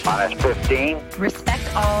minus 15.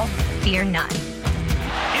 Respect all, fear none.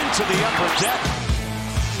 Into the upper deck.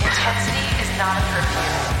 Intensity is not a curfew.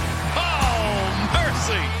 Oh,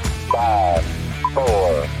 mercy. 5,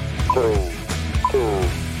 4, 3, 2,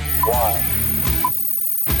 1.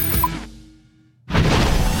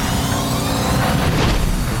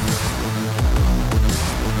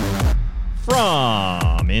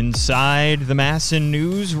 From inside the MASN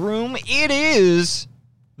newsroom, it is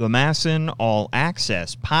the MASN All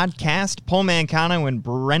Access podcast. Paul Mancano and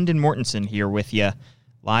Brendan Mortensen here with you,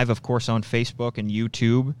 live, of course, on Facebook and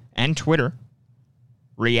YouTube and Twitter,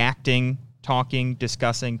 reacting, talking,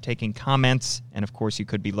 discussing, taking comments, and, of course, you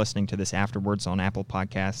could be listening to this afterwards on Apple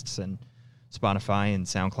Podcasts and Spotify and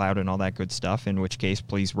SoundCloud and all that good stuff, in which case,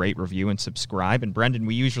 please rate, review, and subscribe. And, Brendan,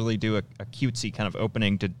 we usually do a cutesy kind of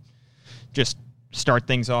opening to just start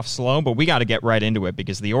things off slow, but we got to get right into it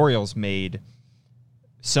because the Orioles made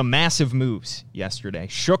some massive moves yesterday,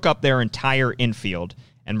 shook up their entire infield,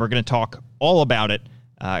 and we're going to talk all about it.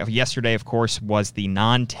 Yesterday, of course, was the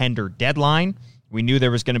non-tender deadline. We knew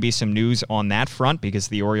there was going to be some news on that front because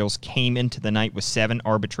the Orioles came into the night with 7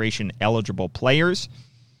 arbitration-eligible players,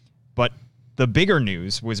 but the bigger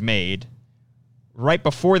news was made right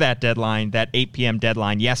before that deadline, that 8 p.m.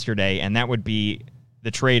 deadline yesterday, and that would be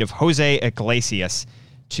the trade of Jose Iglesias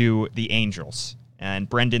to the Angels. And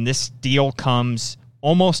Brendan, this deal comes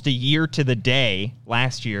almost a year to the day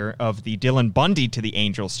last year of the Dylan Bundy to the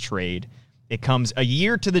Angels trade. It comes a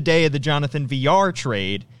year to the day of the Jonathan Villar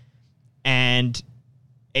trade, and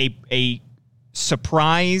a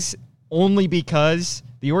surprise only because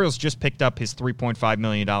the Orioles just picked up his $3.5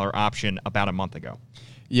 million option about a month ago.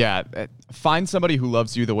 Yeah, find somebody who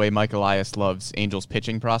loves you the way Mike Elias loves Angels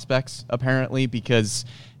pitching prospects, apparently, because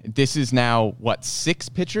this is now, 6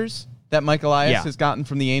 pitchers that Mike Elias has gotten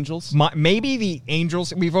from the Angels? Maybe the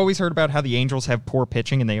Angels, we've always heard about how the Angels have poor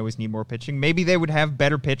pitching and they always need more pitching. Maybe they would have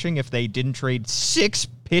better pitching if they didn't trade 6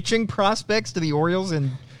 pitching prospects to the Orioles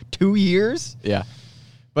in 2 years. Yeah,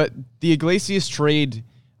 but the Iglesias trade,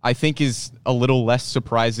 I think, is a little less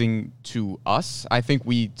surprising to us. I think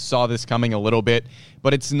we saw this coming a little bit,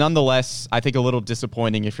 but it's nonetheless, I think, a little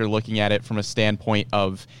disappointing if you're looking at it from a standpoint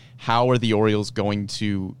of how are the Orioles going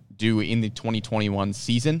to do in the 2021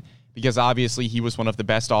 season, because obviously he was one of the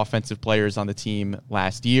best offensive players on the team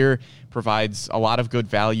last year, provides a lot of good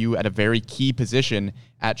value at a very key position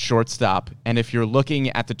at shortstop, and if you're looking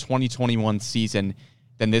at the 2021 season,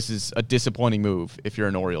 then this is a disappointing move if you're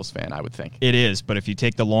an Orioles fan, I would think. It is, but if you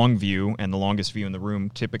take the long view, and the longest view in the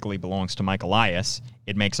room typically belongs to Mike Elias,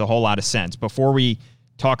 it makes a whole lot of sense. Before we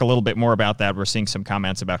talk a little bit more about that, we're seeing some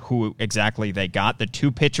comments about who exactly they got. The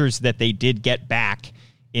 2 pitchers that they did get back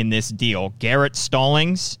in this deal, Garrett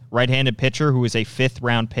Stallings, right-handed pitcher who was a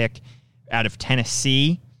 5th-round pick out of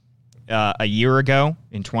Tennessee a year ago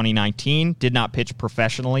in 2019, did not pitch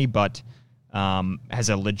professionally, but has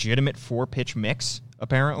a legitimate 4-pitch mix,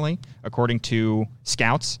 apparently, according to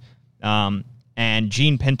scouts. And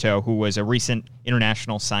Gene Pinto, who was a recent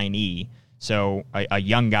international signee, so a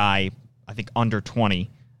young guy, I think under 20.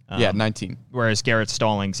 19. Whereas Garrett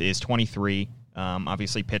Stallings is 23,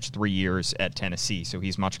 obviously pitched 3 years at Tennessee, so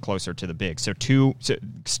he's much closer to the big. So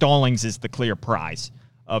Stallings is the clear prize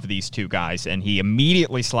of these 2 guys, and he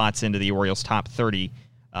immediately slots into the Orioles' top 30,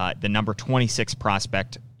 the number 26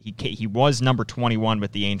 prospect. He was number 21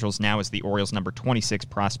 with the Angels, now is the Orioles' number 26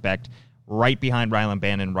 prospect, right behind Rylan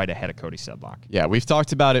Bannon, right ahead of Cody Sedlock. Yeah, we've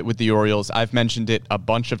talked about it with the Orioles. I've mentioned it a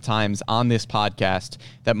bunch of times on this podcast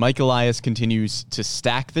that Mike Elias continues to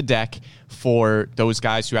stack the deck for those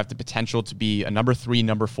guys who have the potential to be a number 3,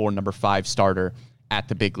 number 4, number 5 starter at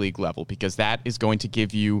the big league level, because that is going to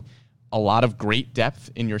give you a lot of great depth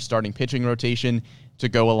in your starting pitching rotation to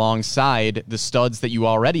go alongside the studs that you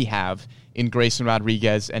already have in Grayson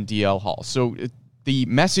Rodriguez and DL Hall. So the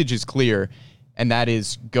message is clear, and that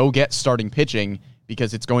is go get starting pitching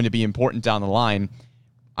because it's going to be important down the line.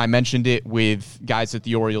 I mentioned it with guys that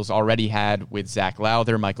the Orioles already had with Zach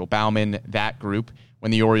Lowther, Michael Baumann, that group.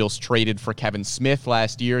 When the Orioles traded for Kevin Smith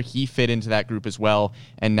last year, he fit into that group as well.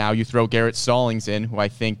 And now you throw Garrett Stallings in, who I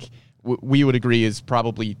think we would agree is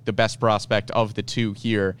probably the best prospect of the 2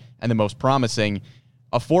 here and the most promising.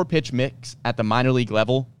 A 4-pitch mix at the minor league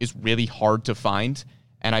level is really hard to find,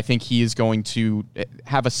 and I think he is going to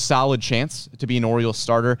have a solid chance to be an Orioles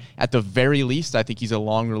starter. At the very least, I think he's a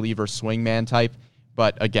long reliever swingman type,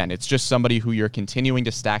 but again, it's just somebody who you're continuing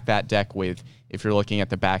to stack that deck with if you're looking at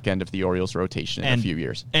the back end of the Orioles rotation in a few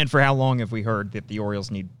years. And for how long have we heard that the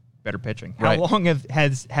Orioles need better pitching? How Right. long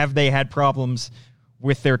have they had problems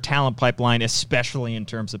with their talent pipeline, especially in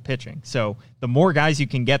terms of pitching? So the more guys you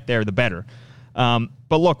can get there, the better.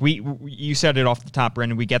 But look, you said it off the top,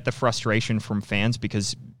 Brendan. We get the frustration from fans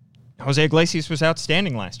because Jose Iglesias was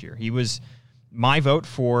outstanding last year. He was my vote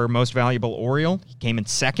for most valuable Oriole. He came in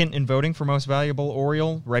second in voting for most valuable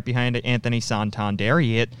Oriole, right behind Anthony Santander.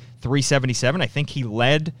 He hit .377. I think he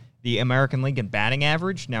led the American League in batting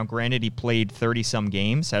average. Now, granted, he played 30-some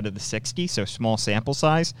games out of the 60, so small sample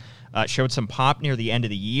size. Showed some pop near the end of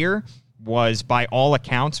the year. Was, by all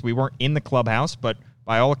accounts, we weren't in the clubhouse, but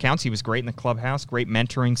by all accounts, he was great in the clubhouse, great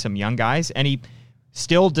mentoring some young guys, and he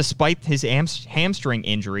still, despite his hamstring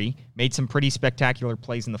injury, made some pretty spectacular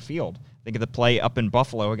plays in the field. Think of the play up in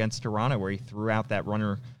Buffalo against Toronto where he threw out that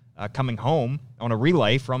runner coming home on a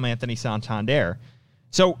relay from Anthony Santander.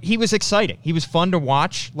 So he was exciting. He was fun to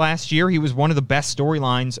watch last year. He was one of the best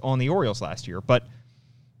storylines on the Orioles last year. But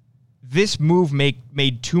this move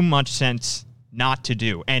made too much sense not to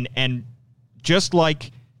do. And just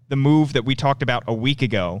like the move that we talked about a week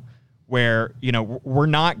ago, where, we're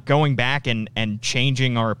not going back and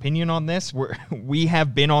changing our opinion on this. We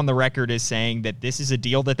have been on the record as saying that this is a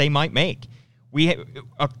deal that they might make.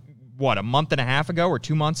 A month and a half ago or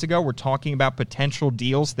 2 months ago, we're talking about potential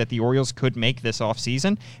deals that the Orioles could make this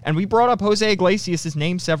offseason. And we brought up Jose Iglesias'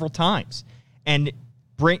 name several times. And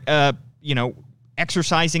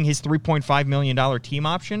exercising his $3.5 million team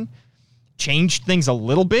option changed things a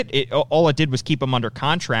little bit. All it did was keep him under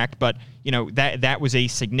contract, but that was a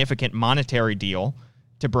significant monetary deal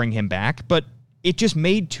to bring him back. But it just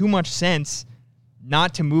made too much sense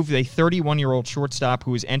not to move a 31-year-old shortstop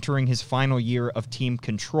who is entering his final year of team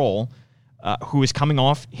control, who is coming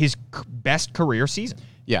off his best career season.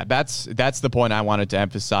 Yeah, that's the point I wanted to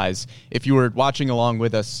emphasize. If you were watching along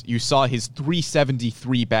with us, you saw his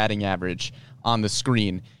 .373 batting average on the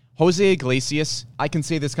screen. Jose Iglesias, I can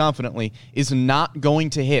say this confidently, is not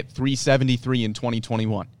going to hit .373 in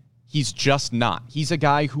 2021. He's just not. He's a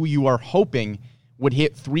guy who you are hoping would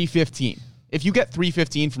hit .315. If you get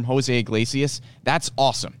 .315 from Jose Iglesias, that's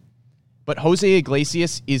awesome. But Jose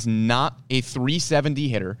Iglesias is not a .370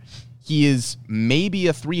 hitter. He is maybe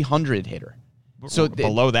a .300 hitter. So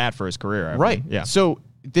below that for his career. Right. Yeah. So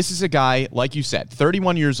this is a guy, like you said,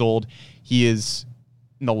 31 years old. He is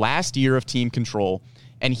in the last year of team control,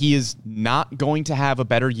 and he is not going to have a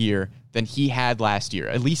better year than he had last year,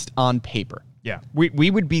 at least on paper. Yeah.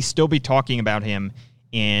 We would still be talking about him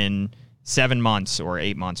in 7 months or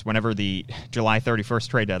 8 months, whenever the July 31st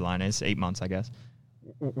trade deadline is, 8 months, I guess.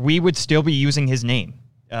 We would still be using his name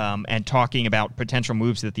and talking about potential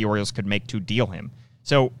moves that the Orioles could make to deal him.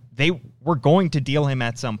 So they were going to deal him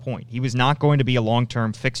at some point. He was not going to be a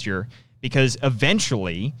long-term fixture because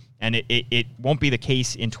eventually, and it won't be the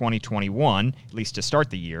case in 2021, at least to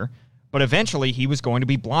start the year, but eventually he was going to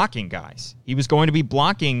be blocking guys. He was going to be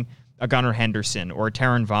blocking a Gunnar Henderson or a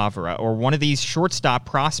Terran Vavra or one of these shortstop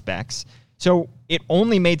prospects. So it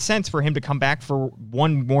only made sense for him to come back for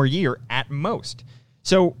one more year at most.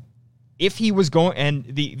 So if he was going, and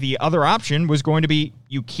the other option was going to be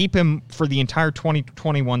you keep him for the entire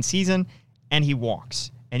 2021 season and he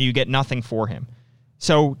walks and you get nothing for him.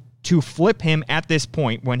 So to flip him at this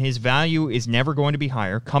point when his value is never going to be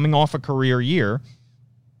higher, coming off a career year,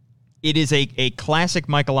 it is a classic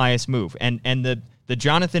Mike Elias move. And the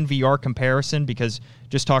Jonathan VR comparison, because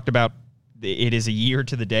just talked about it is a year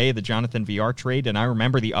to the day of the Jonathan VR trade, and I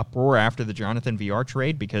remember the uproar after the Jonathan VR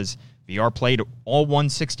trade because VR played all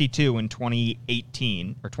 162 in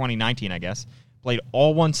 2018, or 2019, I guess. Played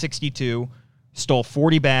all 162, stole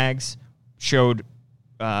 40 bags, showed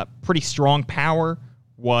pretty strong power,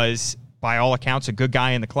 was, by all accounts, a good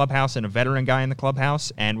guy in the clubhouse and a veteran guy in the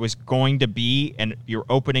clubhouse, and was going to be your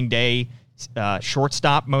opening day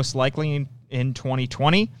shortstop most likely in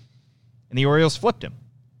 2020, and the Orioles flipped him.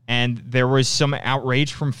 And there was some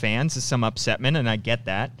outrage from fans, some upsetment, and I get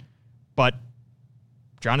that. But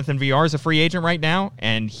Jonathan VR is a free agent right now,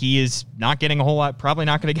 and he is not getting a whole lot, probably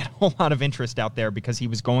not going to get a whole lot of interest out there because he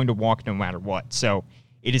was going to walk no matter what. So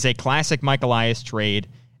it is a classic Mike Elias trade,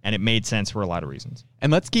 and it made sense for a lot of reasons.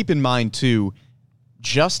 And let's keep in mind, too,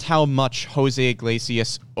 just how much Jose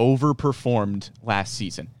Iglesias overperformed last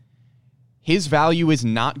season. His value is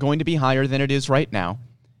not going to be higher than it is right now.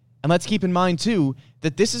 And let's keep in mind, too,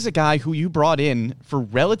 that this is a guy who you brought in for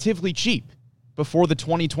relatively cheap before the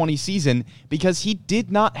 2020 season because he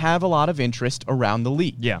did not have a lot of interest around the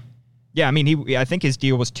league. Yeah. Yeah, I mean, I think his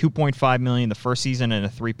deal was $2.5 million the first season and a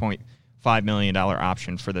 $3.5 million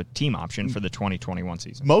option for the team option for the 2021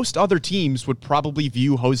 season. Most other teams would probably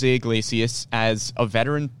view Jose Iglesias as a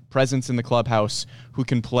veteran presence in the clubhouse who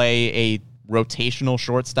can play a rotational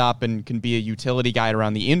shortstop and can be a utility guy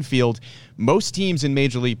around the infield, most teams in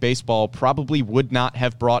Major League Baseball probably would not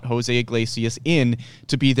have brought Jose Iglesias in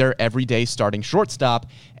to be their everyday starting shortstop.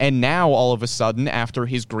 And now, all of a sudden, after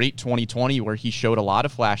his great 2020 where he showed a lot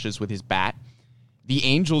of flashes with his bat, the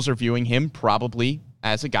Angels are viewing him probably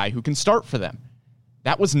as a guy who can start for them.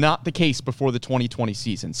 That was not the case before the 2020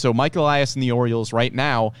 season. So Mike Elias and the Orioles right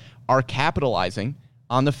now are capitalizing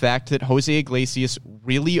on the fact that Jose Iglesias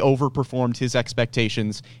really overperformed his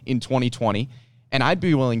expectations in 2020. And I'd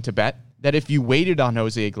be willing to bet that if you waited on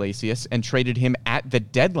Jose Iglesias and traded him at the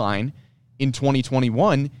deadline in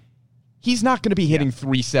 2021, he's not going to be hitting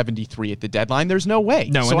 373 at the deadline. There's no way.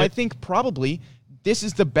 No, so I think probably this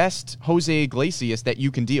is the best Jose Iglesias that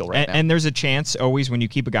you can deal right now. And there's a chance always when you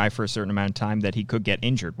keep a guy for a certain amount of time that he could get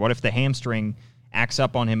injured. What if the hamstring acts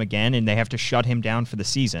up on him again and they have to shut him down for the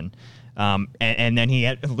season? And then he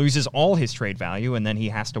loses all his trade value, and then he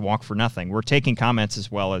has to walk for nothing. We're taking comments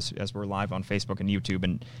as well as we're live on Facebook and YouTube,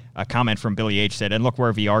 and a comment from Billy H. said, and look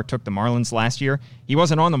where VR took the Marlins last year. He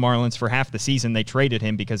wasn't on the Marlins for half the season. They traded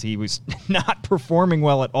him because he was not performing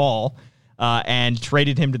well at all, and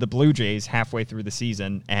traded him to the Blue Jays halfway through the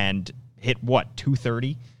season and hit,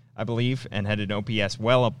 230, I believe, and had an OPS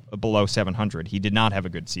well up below 700. He did not have a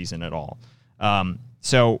good season at all.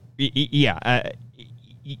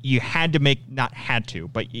 You had to not had to,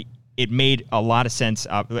 but it made a lot of sense,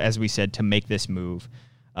 as we said, to make this move,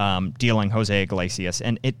 dealing Jose Iglesias.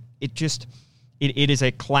 And it is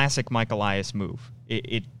a classic Mike Elias move.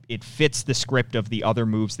 It fits the script of the other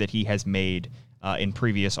moves that he has made in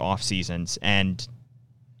previous off seasons, and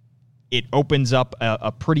it opens up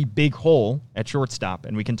a pretty big hole at shortstop.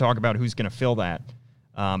 And we can talk about who's going to fill that,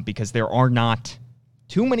 because there are not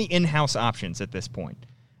too many in-house options at this point.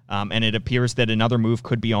 And it appears that another move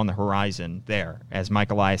could be on the horizon there. As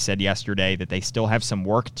Mike Elias said yesterday, that they still have some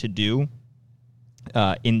work to do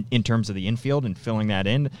in terms of the infield and filling that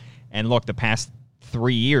in. And look, the past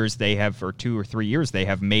 3 years they have, or 2 or 3 years, they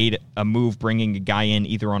have made a move bringing a guy in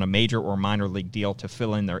either on a major or minor league deal to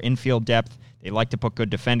fill in their infield depth. They like to put good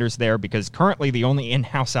defenders there because currently the only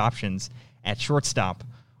in-house options at shortstop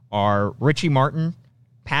are Richie Martin,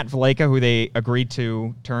 Pat Valaika, who they agreed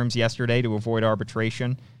to terms yesterday to avoid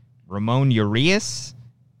arbitration, Ramon Urias,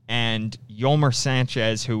 and Yolmer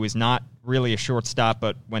Sanchez, who is not really a shortstop,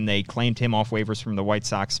 but when they claimed him off waivers from the White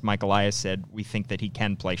Sox, Mike Elias said, we think that he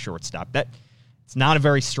can play shortstop. It's not a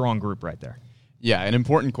very strong group right there. Yeah, an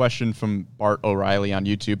important question from Bart O'Reilly on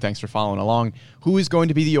YouTube. Thanks for following along. Who is going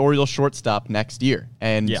to be the Orioles shortstop next year?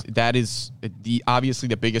 And that is obviously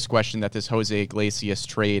the biggest question that this Jose Iglesias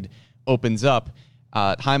trade opens up.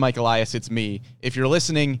 Hi, Mike Elias, it's me. If you're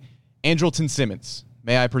listening, Andrelton Simmons.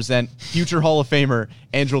 May I present future Hall of Famer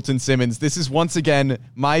Andrelton Simmons. This is once again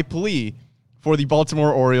my plea for the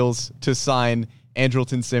Baltimore Orioles to sign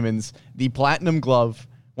Andrelton Simmons. The Platinum Glove,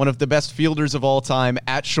 one of the best fielders of all time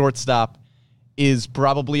at shortstop, is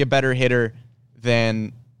probably a better hitter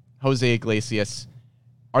than Jose Iglesias.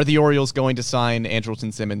 Are the Orioles going to sign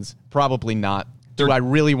Andrelton Simmons? Probably not. Do I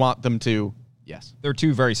really want them to? Yes. They're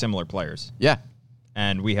two very similar players. Yeah.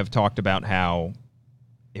 And we have talked about how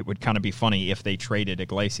it would kind of be funny if they traded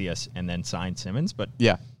Iglesias and then signed Simmons, but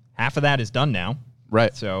half of that is done now.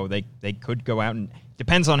 Right. So they could go out, and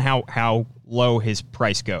depends on how low his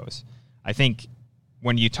price goes. I think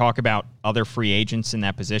when you talk about other free agents in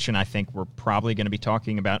that position, I think we're probably going to be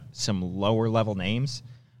talking about some lower level names,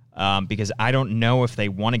 because I don't know if they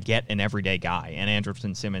want to get an everyday guy. And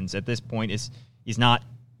Andrelton Simmons at this point he's not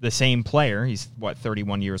the same player. He's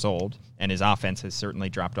 31 years old, and his offense has certainly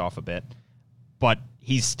dropped off a bit, but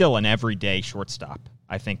he's still an everyday shortstop,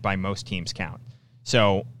 I think, by most teams' count.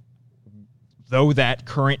 So, though that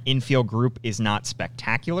current infield group is not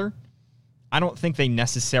spectacular, I don't think they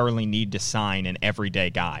necessarily need to sign an everyday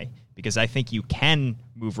guy, because I think you can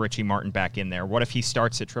move Richie Martin back in there. What if he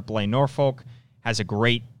starts at AAA Norfolk, has a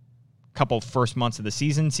great couple first months of the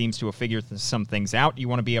season, seems to have figured some things out? You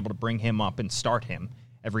want to be able to bring him up and start him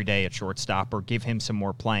every day at shortstop or give him some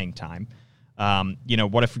more playing time.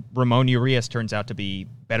 What if Ramon Urias turns out to be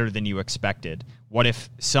better than you expected? What if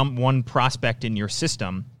one prospect in your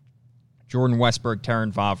system, Jordan Westburg,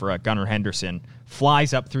 Terrin Vavra, Gunnar Henderson,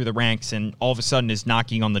 flies up through the ranks and all of a sudden is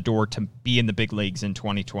knocking on the door to be in the big leagues in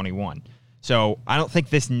 2021? So I don't think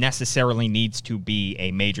this necessarily needs to be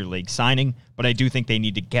a major league signing, but I do think they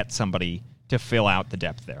need to get somebody to fill out the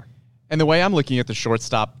depth there. And the way I'm looking at the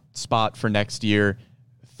shortstop spot for next year,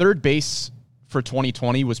 third base for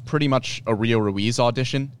 2020 was pretty much a Rio Ruiz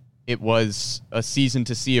audition. It was a season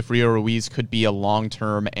to see if Rio Ruiz could be a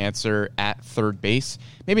long-term answer at third base.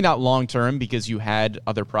 Maybe not long-term, because you had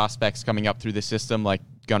other prospects coming up through the system like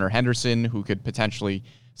Gunnar Henderson, who could potentially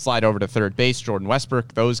slide over to third base, Jordan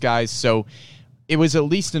Westbrook, those guys. So it was at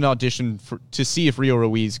least an audition to see if Rio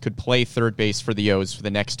Ruiz could play third base for the O's for the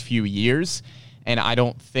next few years. And I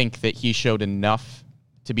don't think that he showed enough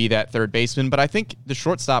to be that third baseman. But I think the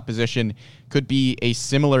shortstop position could be a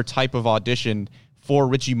similar type of audition for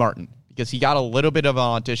Richie Martin, because he got a little bit of an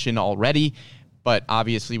audition already, but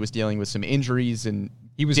obviously was dealing with some injuries and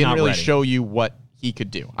He was didn't not really ready. show you what he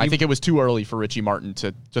could do. I think it was too early for Richie Martin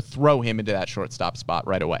to throw him into that shortstop spot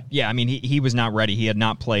right away. Yeah, I mean, he was not ready. He had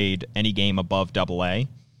not played any game above AA,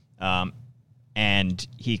 and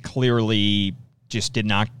he clearly just did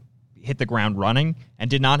not hit the ground running and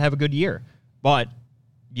did not have a good year. But,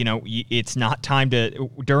 you know, it's not time to,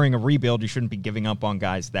 during a rebuild, you shouldn't be giving up on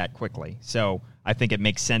guys that quickly. So I think it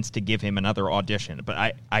makes sense to give him another audition.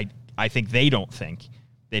 But I think they don't think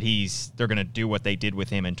that they're going to do what they did with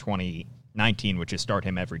him in 2019, which is start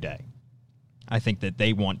him every day. I think that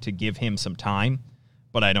they want to give him some time,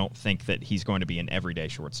 but I don't think that he's going to be an everyday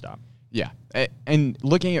shortstop. Yeah. And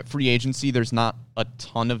looking at free agency, there's not a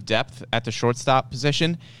ton of depth at the shortstop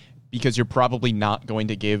position, because you're probably not going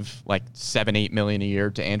to give like $7-8 million a year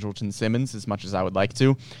to Andrelton Simmons as much as I would like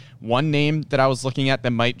to. One name that I was looking at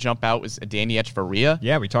that might jump out was Danny Echeverria.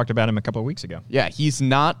 Yeah, we talked about him a couple of weeks ago. Yeah, he's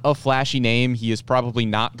not a flashy name. He is probably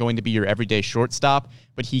not going to be your everyday shortstop,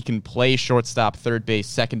 but he can play shortstop, third base,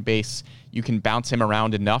 second base. You can bounce him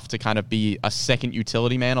around enough to kind of be a second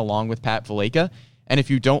utility man along with Pat Valaika. And if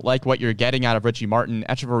you don't like what you're getting out of Richie Martin,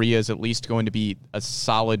 Echeverria is at least going to be a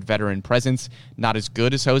solid veteran presence. Not as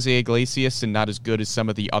good as Jose Iglesias and not as good as some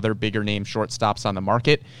of the other bigger name shortstops on the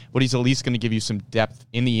market, but he's at least going to give you some depth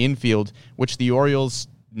in the infield, which the Orioles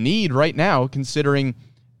need right now, considering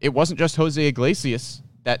it wasn't just Jose Iglesias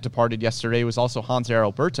that departed yesterday. It was also Hanser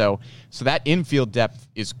Alberto. So that infield depth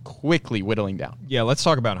is quickly whittling down. Yeah, let's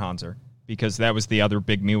talk about Hanser, because that was the other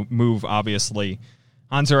big move, obviously.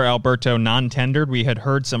 Hanser Alberto non-tendered. We had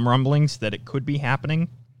heard some rumblings that it could be happening.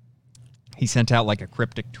 He sent out like a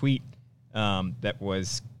cryptic tweet that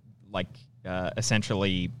was like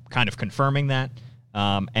essentially kind of confirming that.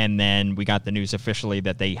 And then we got the news officially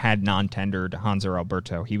that they had non-tendered Hanser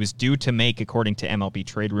Alberto. He was due to make, according to MLB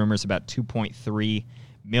Trade Rumors, about $2.3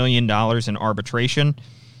 million in arbitration.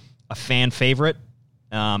 A fan favorite.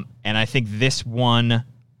 And I think this one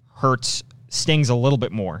stings a little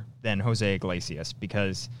bit more than Jose Iglesias,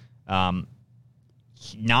 because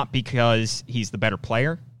not because he's the better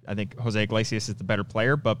player. I think Jose Iglesias is the better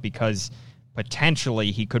player, but because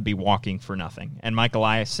potentially he could be walking for nothing. And Mike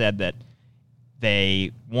Elias said that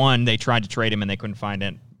they tried to trade him and they couldn't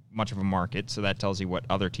find much of a market, so that tells you what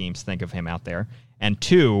other teams think of him out there. And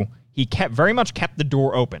two, he very much kept the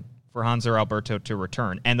door open for Hanser Alberto to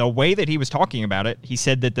return. And the way that he was talking about it, he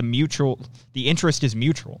said that the interest is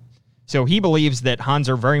mutual. So he believes that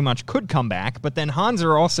Hanser very much could come back, but then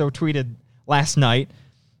Hanser also tweeted last night,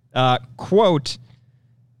 quote,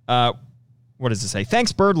 what does it say?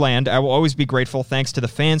 "Thanks, Birdland. I will always be grateful. Thanks to the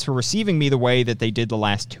fans for receiving me the way that they did the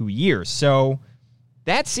last 2 years." So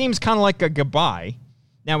that seems kind of like a goodbye.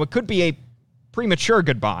 Now, it could be a premature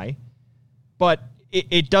goodbye, but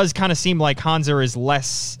it does kind of seem like Hanser is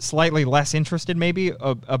slightly less interested maybe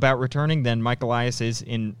about returning than Mike Elias is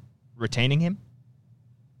in retaining him.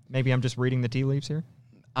 Maybe I'm just reading the tea leaves here.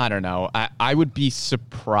 I don't know. I would be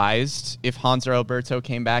surprised if Hanser Alberto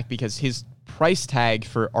came back, because his price tag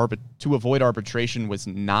to avoid arbitration was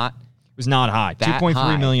not high.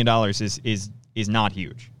 $2.3 million is not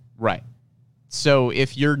huge. Right. So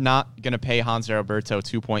if you're not going to pay Hanser Alberto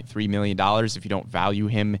 $2.3 million, if you don't value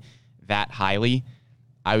him that highly,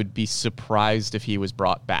 I would be surprised if he was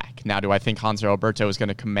brought back. Now, do I think Hanser Alberto is going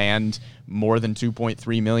to command more than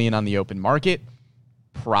 $2.3 million on the open market?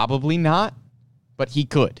 Probably not, but he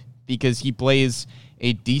could, because he plays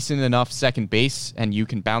a decent enough second base and you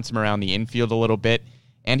can bounce him around the infield a little bit.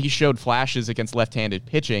 And he showed flashes against left-handed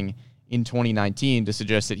pitching in 2019 to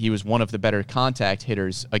suggest that he was one of the better contact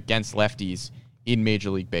hitters against lefties in Major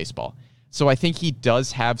League Baseball. So I think he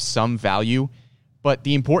does have some value, but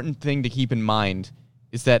the important thing to keep in mind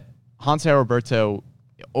is that Hanser Alberto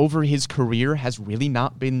over his career has really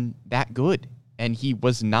not been that good. And he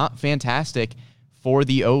was not fantastic for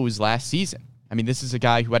the O's last season. I mean, this is a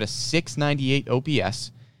guy who had a .698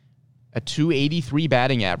 OPS, a .283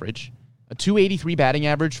 batting average. A .283 batting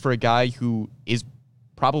average for a guy who is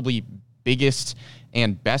probably biggest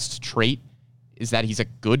and best trait is that he's a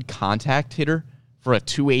good contact hitter. For a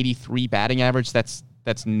 .283 batting average, that's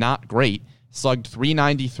not great. Slugged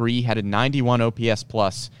 .393, had a 91 OPS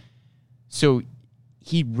plus. So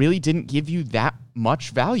he really didn't give you that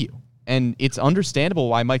much value. And it's understandable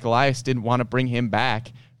why Mike Elias didn't want to bring him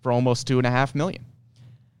back for almost $2.5 million.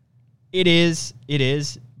 It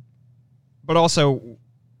is. But also,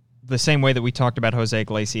 the same way that we talked about Jose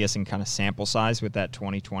Iglesias and kind of sample size with that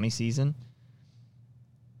 2020 season,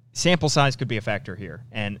 sample size could be a factor here.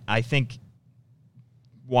 And I think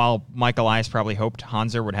while Mike Elias probably hoped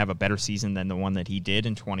Hanser would have a better season than the one that he did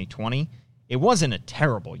in 2020, it wasn't a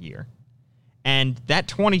terrible year. And that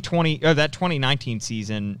 2019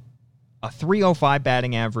 season, a .305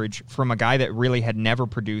 batting average from a guy that really had never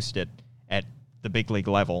produced it at the big league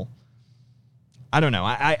level. I don't know.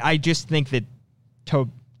 I just think that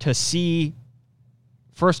to see,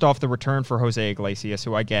 first off, the return for Jose Iglesias,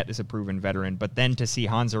 who I get is a proven veteran, but then to see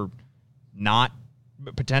Hanser not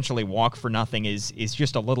potentially walk for nothing is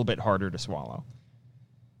just a little bit harder to swallow.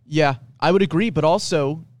 Yeah, I would agree, but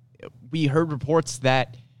also we heard reports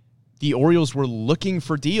that the Orioles were looking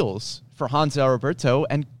for deals for Hanser Alberto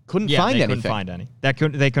and couldn't find anything. Couldn't find any.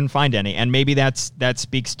 They couldn't find any, and maybe that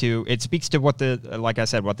speaks to what like I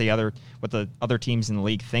said, what the other teams in the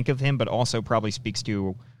league think of him, but also probably speaks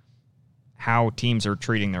to how teams are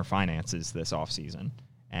treating their finances this offseason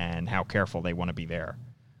and how careful they want to be there.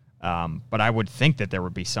 But I would think that there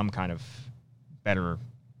would be some kind of better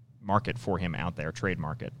market for him out there, trade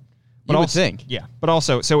market. But you would think. Yeah. But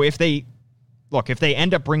also, so if they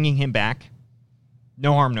end up bringing him back,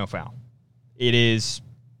 no harm, no foul. It is,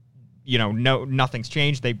 nothing's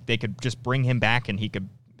changed. They could just bring him back and he could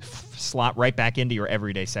slot right back into your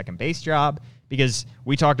everyday second base job, because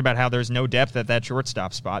we talked about how there's no depth at that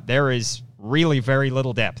shortstop spot. There is really very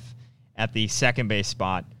little depth at the second base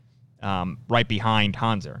spot, right behind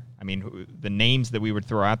Hanser. I mean, the names that we would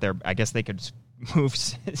throw out there, I guess they could move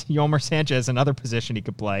Yolmer Sanchez another position he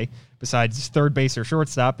could play. Besides third base or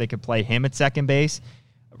shortstop, they could play him at second base.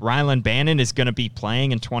 Rylan Bannon is going to be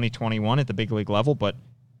playing in 2021 at the big league level, but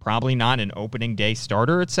probably not an opening day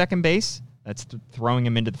starter at second base. That's throwing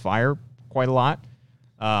him into the fire quite a lot.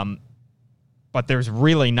 But there's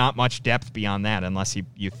really not much depth beyond that unless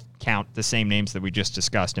you count the same names that we just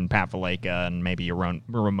discussed in Pat Valaika and maybe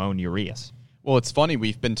Ramon Urias. Well, it's funny.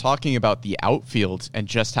 We've been talking about the outfield and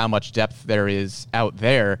just how much depth there is out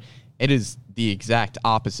there. It is the exact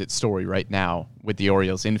opposite story right now with the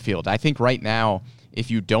Orioles infield. I think right now,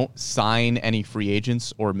 if you don't sign any free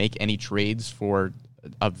agents or make any trades for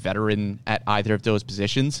a veteran at either of those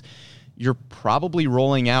positions, you're probably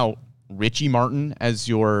rolling out Richie Martin as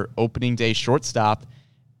your opening day shortstop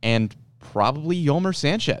and probably Yolmer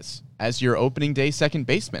Sanchez as your opening day second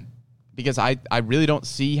baseman. Because I really don't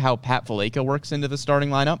see how Pat Valaika works into the starting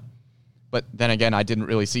lineup. But then again, I didn't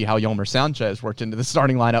really see how Yolmer Sanchez worked into the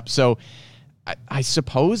starting lineup. So I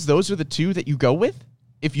suppose those are the two that you go with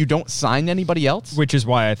if you don't sign anybody else. Which is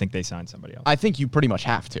why I think they signed somebody else. I think you pretty much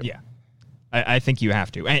have to. Yeah. I think you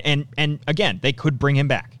have to. And again, they could bring him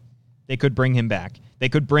back. They could bring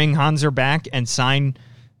Hanser back and sign.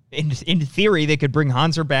 In theory, they could bring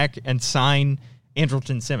Hanser back and sign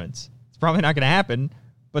Andrelton Simmons. It's probably not going to happen.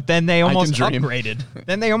 But then they almost upgraded.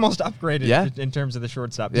 In terms of the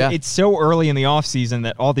shortstop. Yeah. It's so early in the offseason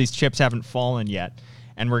that all these chips haven't fallen yet.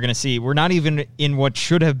 And we're going to see. We're not even in what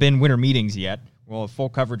should have been winter meetings yet. We'll have full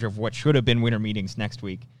coverage of what should have been winter meetings next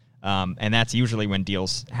week. And that's usually when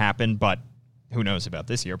deals happen. But who knows about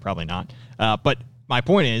this year? Probably not. But my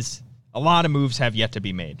point is, a lot of moves have yet to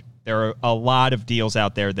be made. There are a lot of deals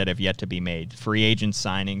out there that have yet to be made. Free agent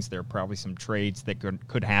signings. There are probably some trades that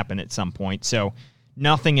could happen at some point. So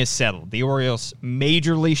nothing is settled. The Orioles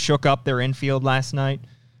majorly shook up their infield last night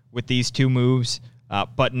with these two moves,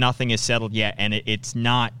 but nothing is settled yet, and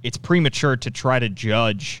it's premature to try to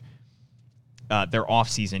judge their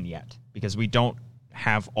offseason yet because we don't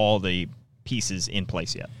have all the pieces in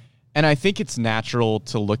place yet. And I think it's natural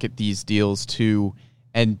to look at these deals too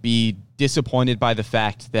and be disappointed by the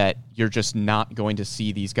fact that you're just not going to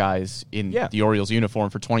see these guys in the Orioles uniform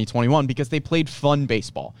for 2021 because they played fun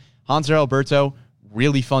baseball. Hanser Alberto,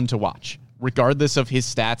 really fun to watch. Regardless of his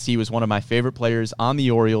stats, he was one of my favorite players on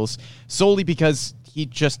the Orioles solely because he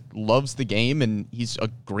just loves the game and he's a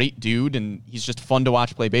great dude and he's just fun to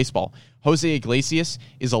watch play baseball. Jose Iglesias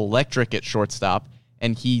is electric at shortstop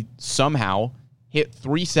and he somehow hit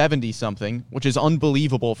 370 something, which is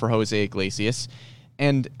unbelievable for Jose Iglesias.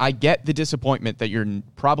 And I get the disappointment that you're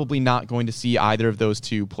probably not going to see either of those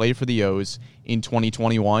two play for the O's in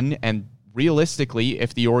 2021. And realistically,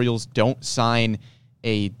 if the Orioles don't sign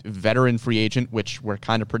a veteran free agent, which we're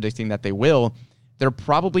kind of predicting that they will, they're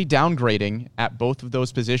probably downgrading at both of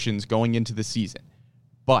those positions going into the season.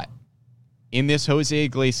 But in this Jose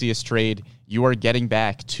Iglesias trade, you are getting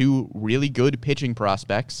back two really good pitching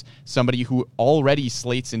prospects, somebody who already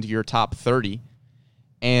slates into your top 30.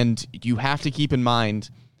 And you have to keep in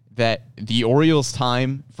mind that the Orioles'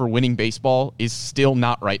 time for winning baseball is still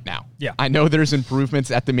not right now. Yeah. I know there's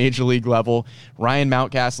improvements at the major league level. Ryan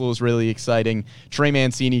Mountcastle is really exciting. Trey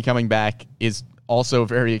Mancini coming back is also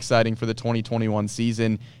very exciting for the 2021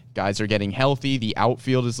 season. Guys are getting healthy. The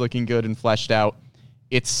outfield is looking good and fleshed out.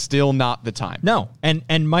 It's still not the time. No,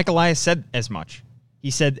 and Mike Elias said as much.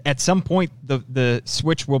 He said at some point the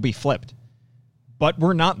switch will be flipped, but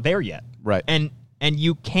we're not there yet. Right. And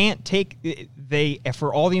you can't take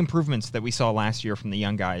for all the improvements that we saw last year from the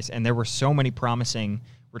young guys, and there were so many promising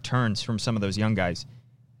returns from some of those young guys.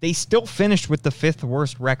 They still finished with the 5th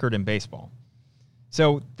worst record in baseball.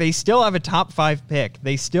 So they still have a top 5 pick.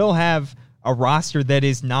 They still have a roster that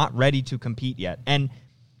is not ready to compete yet. And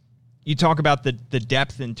you talk about the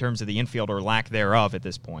depth in terms of the infield or lack thereof at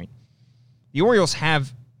this point. The Orioles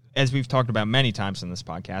have, as we've talked about many times in this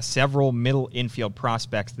podcast, several middle infield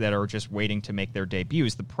prospects that are just waiting to make their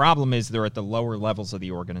debuts. The problem is they're at the lower levels of the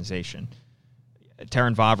organization.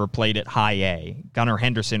 Taron Vavra played at high A. Gunnar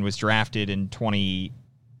Henderson was drafted in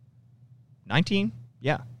 2019?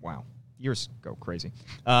 Yeah, wow. Years go crazy.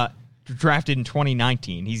 Drafted in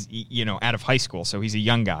 2019. He's, out of high school, so he's a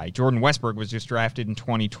young guy. Jordan Westberg was just drafted in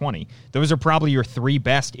 2020. Those are probably your 3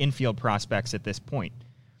 best infield prospects at this point.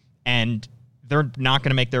 And they're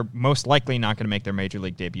most likely not going to make their major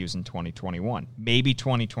league debuts in 2021. Maybe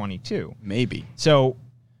 2022. Maybe. So,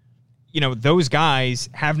 those guys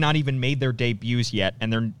have not even made their debuts yet,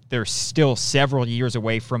 and they're still several years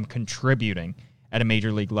away from contributing at a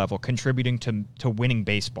major league level, contributing to winning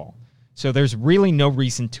baseball. So there's really no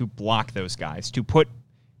reason to block those guys, to put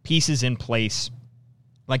pieces in place.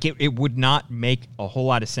 Like it would not make a whole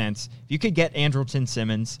lot of sense. If you could get Andrelton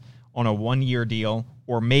Simmons on a 1-year deal,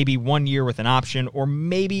 or maybe 1 year with an option, or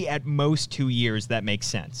maybe at most 2 years, that makes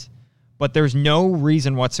sense. But there's no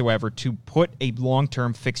reason whatsoever to put a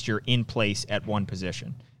long-term fixture in place at one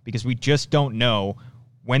position, because we just don't know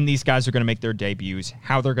when these guys are going to make their debuts,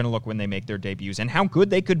 how they're going to look when they make their debuts, and how good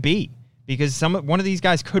they could be. Because one of these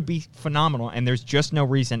guys could be phenomenal, and there's just no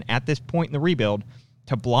reason at this point in the rebuild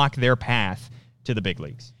to block their path to the big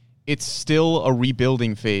leagues. It's still a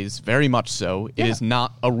rebuilding phase, very much so. It is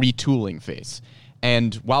not a retooling phase.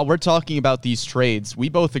 And while we're talking about these trades, we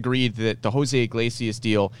both agreed that the Jose Iglesias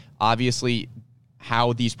deal, obviously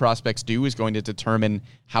how these prospects do is going to determine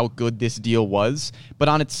how good this deal was. But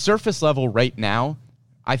on its surface level right now,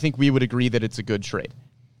 I think we would agree that it's a good trade.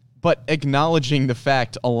 But acknowledging the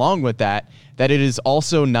fact, along with that it is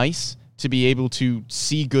also nice to be able to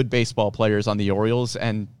see good baseball players on the Orioles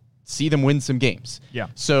and see them win some games. Yeah.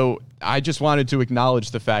 So I just wanted to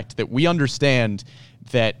acknowledge the fact that we understand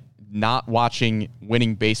that not watching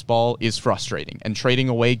winning baseball is frustrating, and trading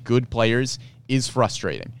away good players is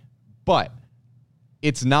frustrating. But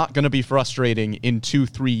it's not going to be frustrating in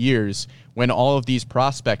 2-3 years when all of these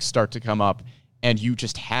prospects start to come up and you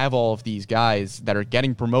just have all of these guys that are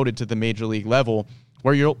getting promoted to the major league level,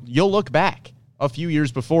 where you'll look back a few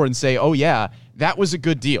years before and say, oh yeah, that was a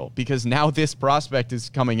good deal, because now this prospect is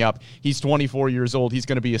coming up. He's 24 years old. He's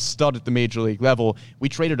going to be a stud at the major league level. We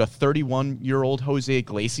traded a 31-year-old Jose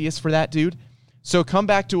Iglesias for that dude. So come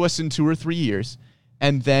back to us in 2 or 3 years,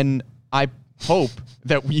 and then I hope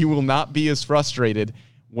that you will not be as frustrated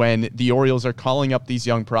when the Orioles are calling up these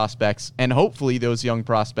young prospects, and hopefully those young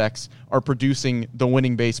prospects are producing the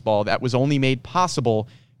winning baseball that was only made possible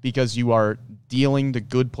because you are dealing the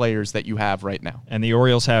good players that you have right now. And the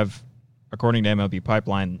Orioles have, according to MLB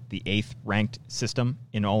Pipeline, the 8th ranked system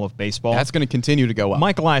in all of baseball. That's going to continue to go up.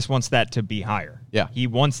 Mike Elias wants that to be higher. Yeah. He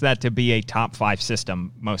wants that to be a top 5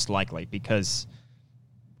 system, most likely, because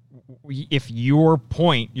if your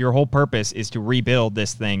whole purpose is to rebuild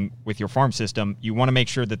this thing with your farm system, you want to make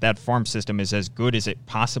sure that farm system is as good as it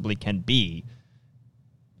possibly can be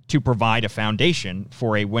to provide a foundation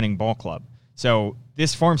for a winning ball club. So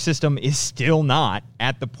this farm system is still not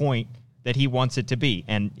at the point that he wants it to be,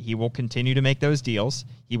 and he will continue to make those deals.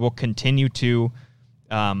 He will continue to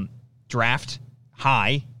draft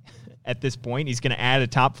high at this point. He's going to add a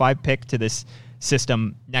top 5 pick to this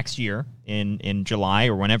system next year in July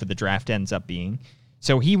or whenever the draft ends up being.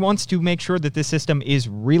 So he wants to make sure that this system is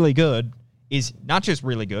really good, is not just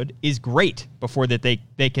really good, is great before that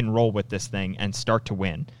they can roll with this thing and start to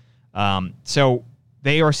win. So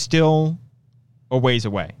they are still a ways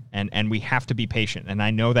away, and we have to be patient. And I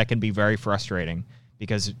know that can be very frustrating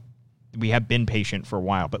because we have been patient for a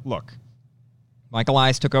while. But look, Mike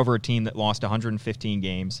Elias took over a team that lost 115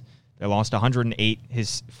 games. They lost 108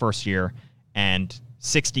 his first year, and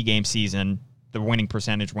 60-game season, the winning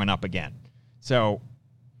percentage went up again. So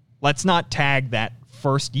let's not tag that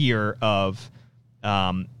first year of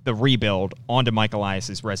the rebuild onto Mike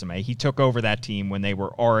Elias's resume. He took over that team when they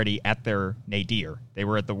were already at their nadir. They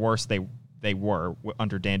were at the worst they were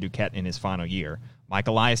under Dan Duquette in his final year. Mike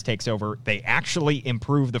Elias takes over. They actually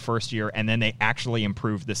improved the first year, and then they actually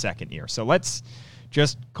improved the second year. So let's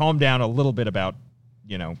just calm down a little bit about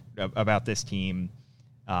this team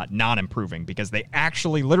not improving, because they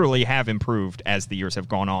actually literally have improved as the years have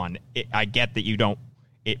gone on. I get that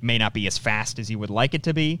it may not be as fast as you would like it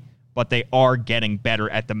to be, but they are getting better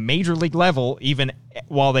at the major league level, even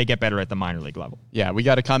while they get better at the minor league level. Yeah, we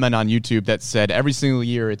got a comment on YouTube that said every single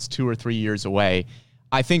year it's 2 or 3 years away.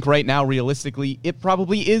 I think right now, realistically, it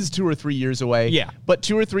probably is 2 or 3 years away. Yeah. But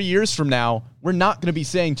 2 or 3 years from now, we're not going to be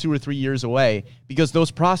saying 2 or 3 years away, because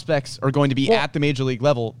those prospects are going to be at the major league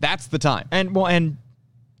level. That's the time. And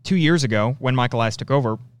 2 years ago, when Mike Elias took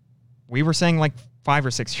over, we were saying like 5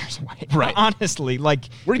 or 6 years away. Right. Honestly,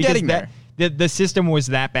 we're getting there. The system was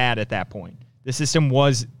that bad at that point. The system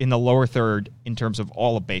was in the lower third in terms of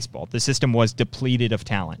all of baseball. The system was depleted of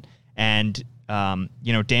talent. And, Dan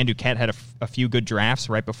Duquette had a few good drafts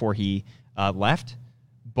right before he left.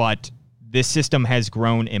 But this system has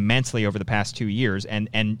grown immensely over the past 2 years.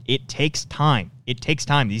 And it takes time. It takes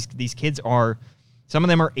time. These kids some of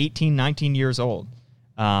them are 18, 19 years old.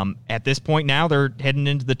 At this point now, they're heading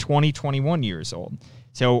into the 20, 21 years old.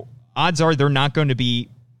 So odds are they're not going to be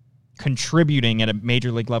contributing at a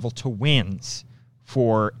major league level to wins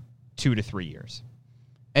for 2 to 3 years.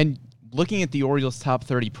 And looking at the Orioles' top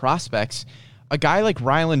 30 prospects, a guy like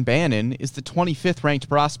Rylan Bannon is the 25th ranked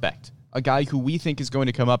prospect, a guy who we think is going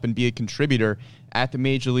to come up and be a contributor at the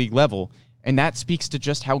major league level. And that speaks to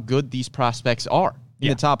just how good these prospects are in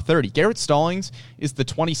the top 30. Garrett Stallings is the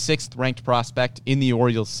 26th ranked prospect in the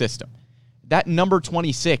Orioles system. That number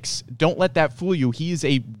 26, don't let that fool you. He is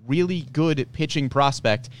a really good pitching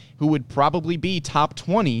prospect who would probably be top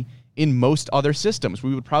 20 in most other systems.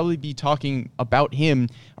 We would probably be talking about him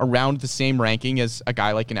around the same ranking as a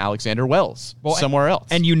guy like an Alexander Wells somewhere else.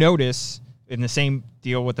 And you notice in the same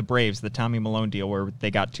deal with the Braves, the Tommy Malone deal, where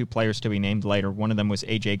they got 2 players to be named later. One of them was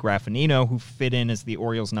A.J. Graffinino, who fit in as the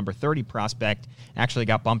Orioles' number 30 prospect, actually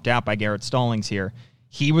got bumped out by Garrett Stallings here.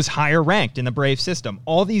 He was higher ranked in the Braves system.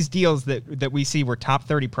 All these deals that we see where top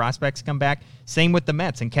 30 prospects come back, same with the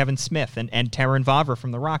Mets and Kevin Smith and Taron Vavra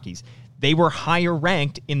from the Rockies. They were higher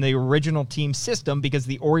ranked in the original team system because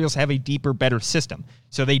the Orioles have a deeper, better system.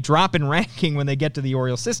 So they drop in ranking when they get to the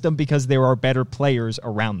Orioles system because there are better players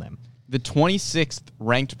around them. The 26th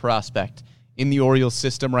ranked prospect in the Orioles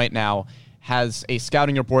system right now has a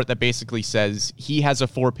scouting report that basically says he has a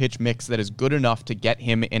 4-pitch mix that is good enough to get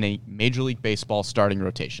him in a Major League Baseball starting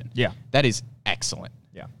rotation. Yeah. That is excellent.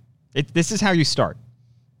 Yeah. This is how you start.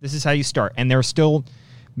 This is how you start. And there are still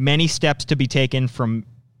many steps to be taken from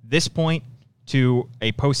this point to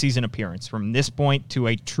a postseason appearance, from this point to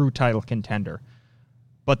a true title contender.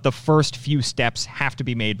 But the first few steps have to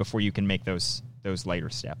be made before you can make those later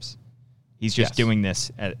steps. He's just doing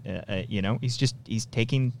this, he's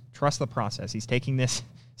taking, trust the process. He's taking this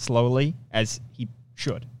slowly as he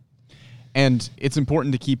should. And it's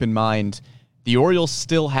important to keep in mind, the Orioles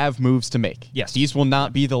still have moves to make. Yes. These will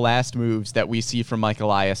not be the last moves that we see from Mike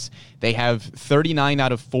Elias. They have 39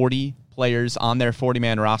 out of 40 players on their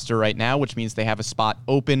 40-man roster right now, which means they have a spot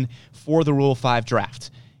open for the Rule 5 draft.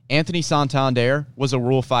 Anthony Santander was a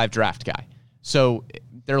Rule 5 draft guy. So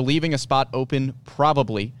they're leaving a spot open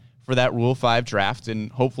probably for that Rule 5 draft,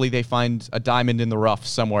 and hopefully they find a diamond in the rough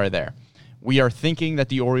somewhere there. We are thinking that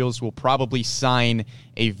the Orioles will probably sign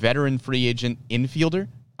a veteran free agent infielder,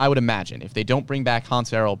 I would imagine. If they don't bring back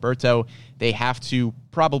Hanser Alberto, they have to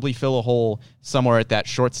probably fill a hole somewhere at that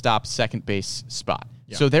shortstop second base spot.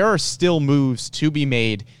 Yeah. So there are still moves to be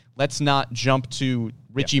made. Let's not jump to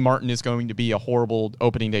Richie Martin is going to be a horrible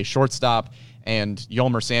opening day shortstop, and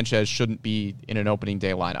Yolmer Sanchez shouldn't be in an opening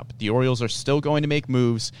day lineup. The Orioles are still going to make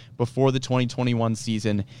moves before the 2021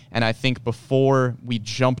 season, and I think before we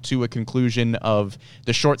jump to a conclusion of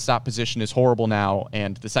the shortstop position is horrible now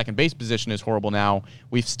and the second base position is horrible now,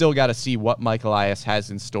 we've still got to see what Mike Elias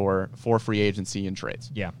has in store for free agency and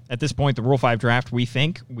trades. Yeah. At this point, the Rule 5 draft, we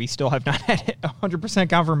still have not had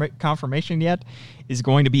 100% confirmation yet, is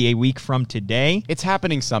going to be a week from today. It's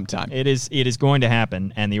happening sometime. It is going to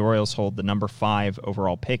happen, and the Orioles hold the number 5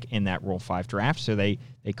 overall pick in that Rule 5 draft, so they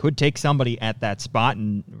could take somebody at that spot.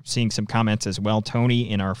 And seeing some comments as well, Tony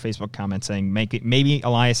in our Facebook comments saying maybe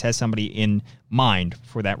Elias has somebody in mind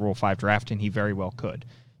for that Rule 5 draft, and he very well could.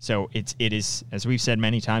 So it is, as we've said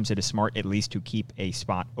many times, it is smart at least to keep a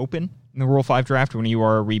spot open in the Rule 5 draft when you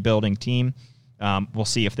are a rebuilding team. We'll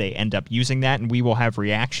see if they end up using that, and we will have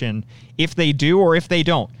reaction if they do or if they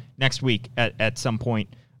don't next week at some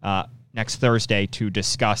point next Thursday to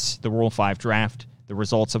discuss the Rule 5 draft, the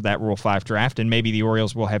results of that Rule 5 draft, and maybe the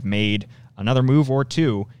Orioles will have made another move or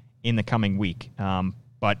two in the coming week.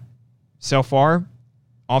 But so far,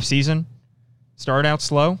 offseason started out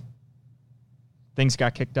slow. Things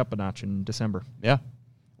got kicked up a notch in December. Yeah.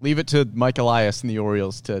 Leave it to Mike Elias and the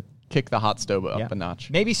Orioles to kick the hot stove up a notch.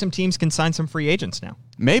 Maybe some teams can sign some free agents now.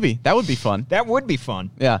 Maybe. That would be fun. That would be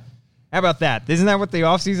fun. Yeah. How about that? Isn't that what the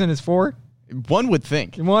offseason is for? One would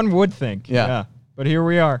think. One would think. Yeah. But here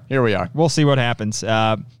we are. Here we are. We'll see what happens.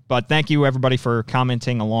 But thank you, everybody, for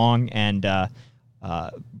commenting along. And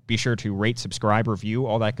be sure to rate, subscribe, review,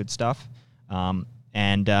 all that good stuff.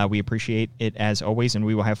 And we appreciate it as always. And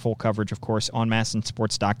we will have full coverage, of course, on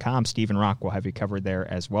MASNsports.com. Stephen Rock will have you covered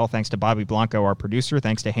there as well. Thanks to Bobby Blanco, our producer.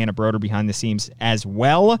 Thanks to Hannah Broder behind the scenes as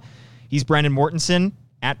well. He's Brendan Mortensen,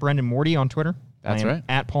 at Brendan Morty on Twitter. That's right.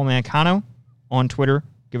 At Paul Mancano on Twitter.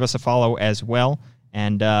 Give us a follow as well.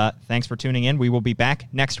 And thanks for tuning in. We will be back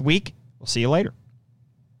next week. We'll see you later.